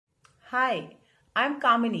Hi, I'm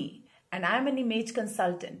Kamini and I'm an image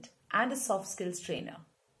consultant and a soft skills trainer.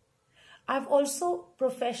 I've also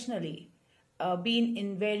professionally been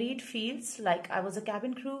in varied fields, like I was a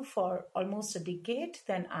cabin crew for almost a decade,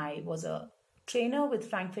 then I was a trainer with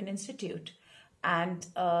Frankfurt Institute, and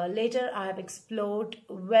later I have explored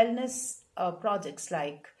wellness projects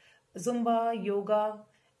like Zumba, yoga,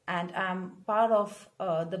 and I'm part of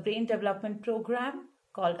the brain development program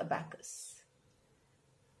called Abacus.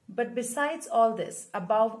 But besides all this,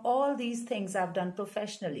 above all these things I've done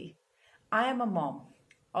professionally, I am a mom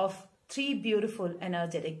of three beautiful,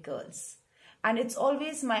 energetic girls. And it's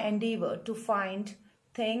always my endeavor to find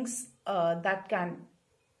things that can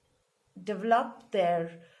develop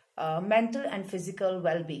their mental and physical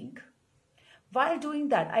well being. While doing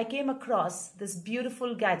that, I came across this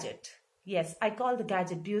beautiful gadget. Yes, I call the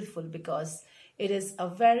gadget beautiful because it is a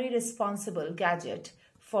very responsible gadget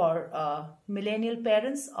for millennial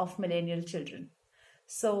parents of millennial children.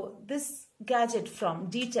 So this gadget from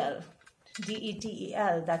DETEL,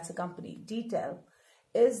 DETEL, that's a company, DETEL,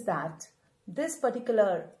 is that this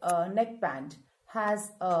particular neckband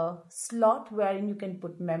has a slot wherein you can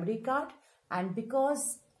put memory card, and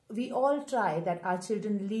because we all try that our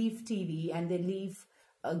children leave TV and they leave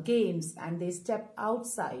games and they step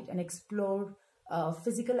outside and explore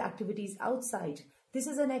physical activities outside. This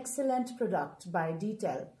is an excellent product by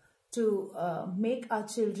DETEL to make our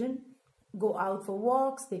children go out for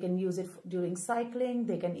walks. They can use it during cycling.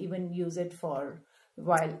 They can even use it for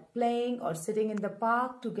while playing or sitting in the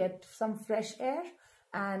park to get some fresh air.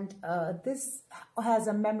 And this has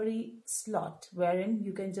a memory slot wherein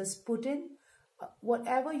you can just put in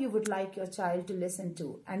whatever you would like your child to listen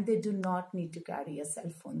to, and they do not need to carry a cell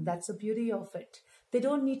phone. That's the beauty of it. They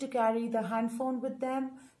don't need to carry the hand phone with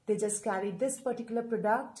them. They just carry this particular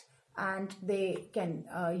product, and they can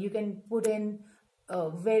you can put in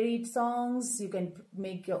varied songs. You can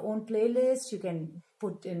make your own playlist. You can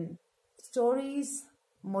put in stories,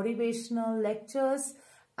 motivational lectures,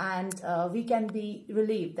 and we can be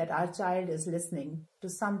relieved that our child is listening to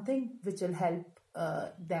something which will help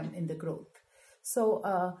them in the growth. So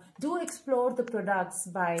do explore the products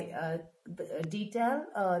by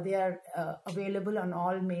DETEL. They are available on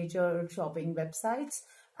all major shopping websites,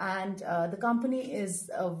 and the company is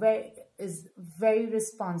very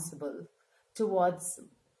responsible towards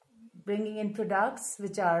bringing in products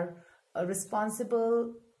which are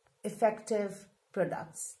responsible, effective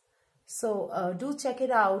products. So do check it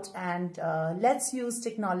out, and let's use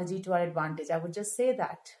technology to our advantage. I would just say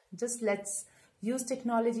that. Just let's use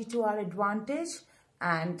technology to our advantage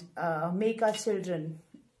and make our children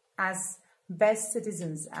as best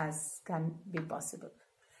citizens as can be possible.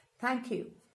 Thank you.